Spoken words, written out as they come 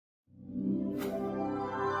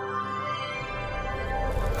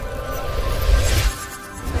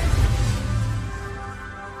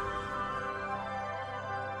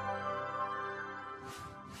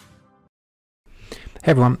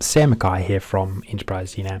Hey everyone, Sam Mackay here from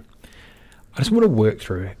Enterprise DNA. I just want to work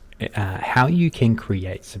through how you can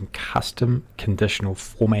create some custom conditional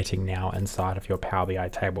formatting now inside of your Power BI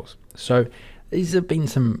tables. So these have been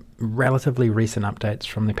some relatively recent updates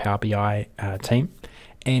from the Power BI team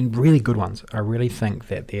and really good ones. I really think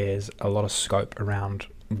that there's a lot of scope around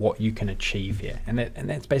what you can achieve here, and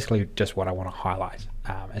that's basically just what I want to highlight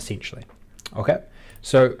essentially. Okay,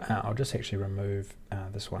 so I'll just actually remove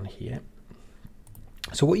this one here.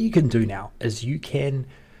 So what you can do now is you can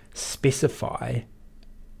specify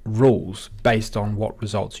rules based on what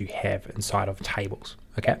results you have inside of tables.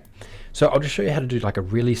 Okay, so I'll just show you how to do like a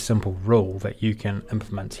really simple rule that you can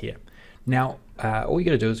implement here. Now all you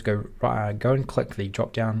got to do is go and click the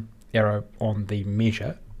drop down arrow on the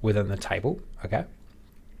measure within the table, okay,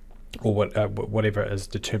 or whatever is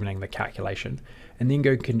determining the calculation, and then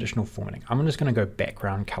go conditional formatting. I'm just going to go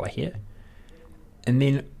background color here, and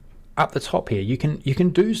then up the top here, you can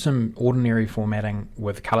do some ordinary formatting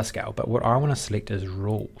with color scale, but what I want to select is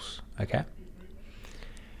rules. Okay.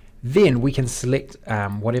 Then we can select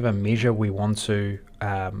whatever measure we want to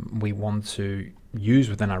use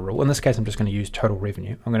within our rule. In this case, I'm just going to use total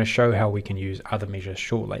revenue. I'm going to show how we can use other measures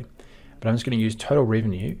shortly, but I'm just going to use total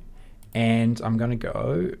revenue, and I'm going to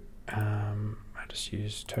go. I just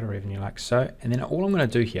use total revenue like so, and then all I'm going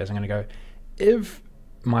to do here is I'm going to go if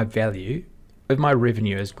my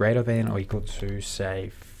revenue is greater than or equal to, say,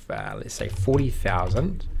 let's say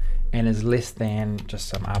 40,000 and is less than just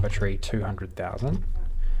some arbitrary 200,000,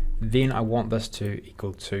 then I want this to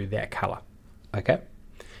equal to that color. Okay.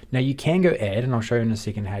 Now you can go add, and I'll show you in a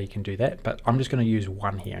second how you can do that, but I'm just going to use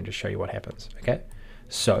one here and just show you what happens. Okay.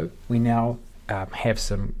 So we now have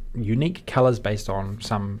some unique colors based on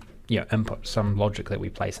some input, some logic that we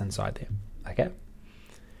place inside there. Okay.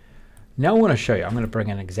 Now I want to show you, I'm going to bring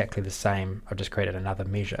in exactly the same, I've just created another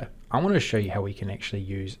measure. I want to show you how we can actually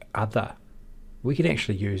use other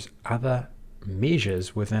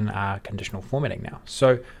measures within our conditional formatting now.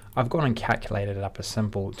 So I've gone and calculated up a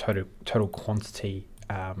simple total quantity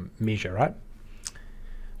measure, right?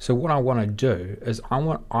 So what I want to do is I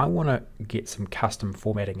want to get some custom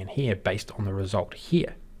formatting in here based on the result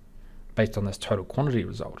here, based on this total quantity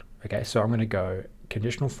result. Okay, so I'm going to go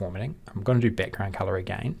conditional formatting. I'm going to do background color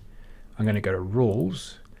again. I'm going to go to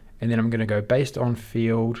rules, and then I'm going to go based on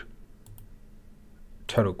field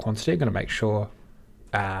total quantity. I'm going to make sure,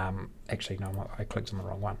 actually no, I clicked on the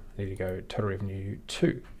wrong one. I need to go total revenue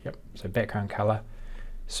 2. Yep, so background color.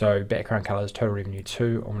 So background color is total revenue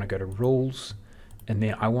 2. I'm going to go to rules, and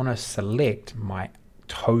then I want to select my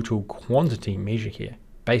total quantity measure here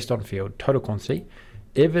based on field total quantity.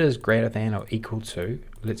 If it is greater than or equal to,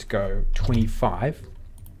 let's go 25,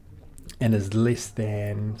 and is less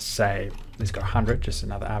than, say, let's go 100, just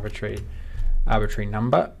another arbitrary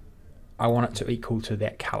number, I want it to equal to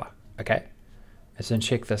that color. Okay, and so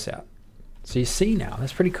check this out. So you see now,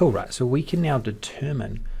 that's pretty cool, right? So we can now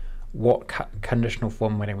determine what conditional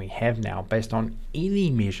formatting we have now based on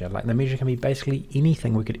any measure. Like the measure can be basically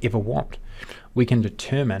anything we could ever want. We can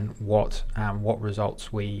determine what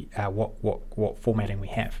results we what formatting we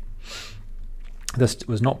have. This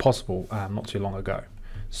was not possible not too long ago.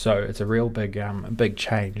 So it's a real big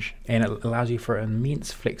change, and it allows you for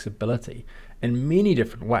immense flexibility in many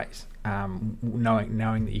different ways,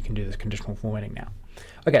 knowing that you can do this conditional formatting now.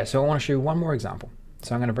 Okay, so I want to show you one more example.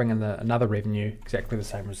 So I'm going to bring in another revenue, exactly the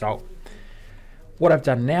same result. What I've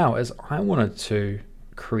done now is I wanted to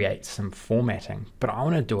create some formatting, but I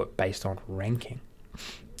want to do it based on ranking.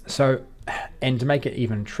 So, and to make it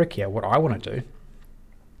even trickier, what I want to do,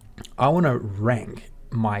 I want to rank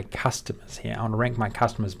my customers here. I want to rank my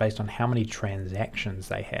customers based on how many transactions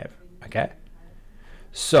they have. Okay,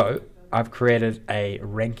 so I've created a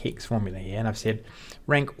rank-x formula here, and I've said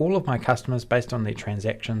rank all of my customers based on their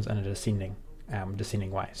transactions in a descending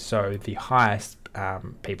way. So the highest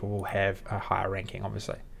people will have a higher ranking,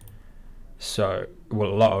 obviously. So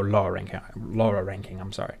lower ranking.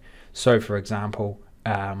 I'm sorry. So for example,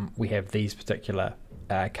 we have these particular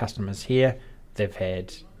customers here. They've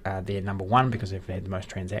had they're number 1 because they've had the most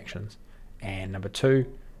transactions, and number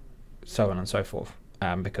 2, so on and so forth,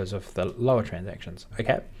 because of the lower transactions.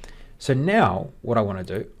 Okay, so now what I want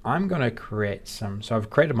to do, I'm going to create so I've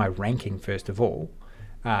created my ranking first of all,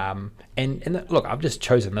 and look, I've just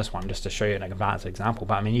chosen this one just to show you an advanced example,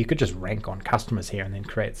 but I mean you could just rank on customers here and then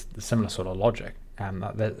create the similar sort of logic.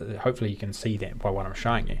 Hopefully you can see that by what I'm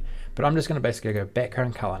showing you, but I'm just going to basically go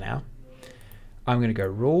background color now. I'm going to go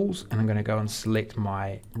rules, and I'm going to go and select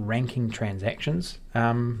my ranking transactions,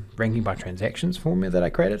 ranking by transactions formula that I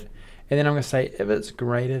created. And then I'm going to say if it's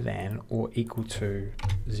greater than or equal to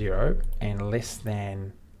 0 and less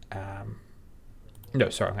than no,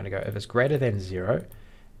 sorry, I'm going to go if it's greater than 0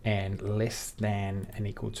 and less than and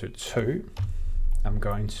equal to 2, I'm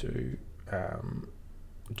going to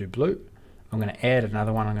do blue. I'm going to add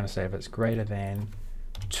another one. I'm going to say if it's greater than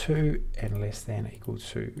 2 and less than or equal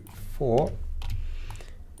to 4,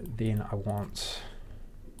 then I want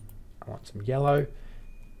some yellow,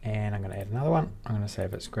 and I'm going to add another one. I'm going to say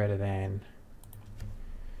if it's greater than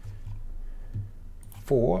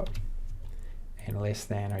 4 and less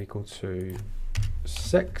than or equal to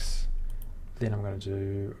 6, then I'm going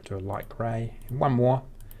to do a light grey, and one more,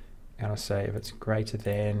 and I'll say if it's greater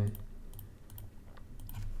than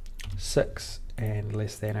 6 and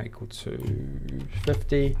less than or equal to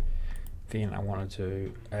 50, then I want to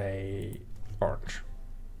do a orange.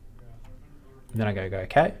 And then I go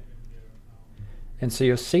OK. And so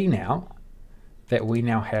you'll see now that we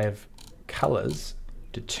now have colors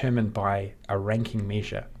determined by a ranking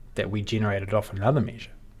measure that we generated off another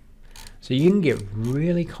measure. So you can get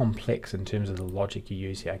really complex in terms of the logic you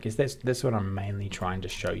use here. I guess that's what I'm mainly trying to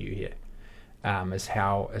show you here, is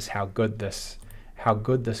how good this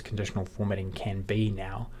conditional formatting can be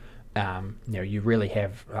now. You know, you really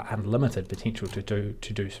have unlimited potential to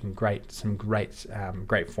do some great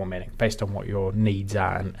formatting based on what your needs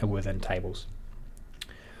are within tables.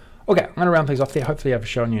 Okay, I'm going to round things off there. Hopefully I've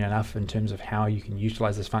shown you enough in terms of how you can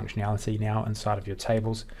utilize this functionality now inside of your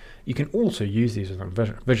tables. You can also use these with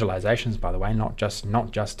visualizations, by the way, not just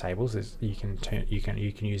tables. You can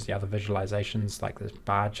use the other visualizations like this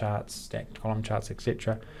bar charts, stacked column charts,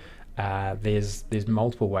 etc. There's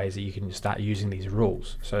multiple ways that you can start using these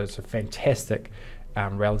rules. So it's a fantastic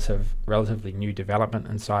relatively new development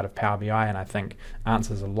inside of Power BI, and I think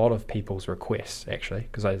answers a lot of people's requests actually,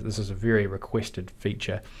 because this is a very requested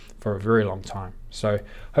feature for a very long time. So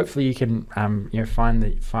hopefully you can you know, find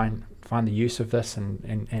the use of this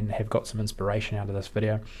and have got some inspiration out of this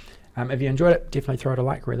video. If you enjoyed it, definitely throw it a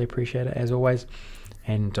like. Really appreciate it as always,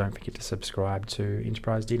 and don't forget to subscribe to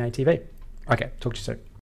Enterprise DNA TV. Okay, talk to you soon.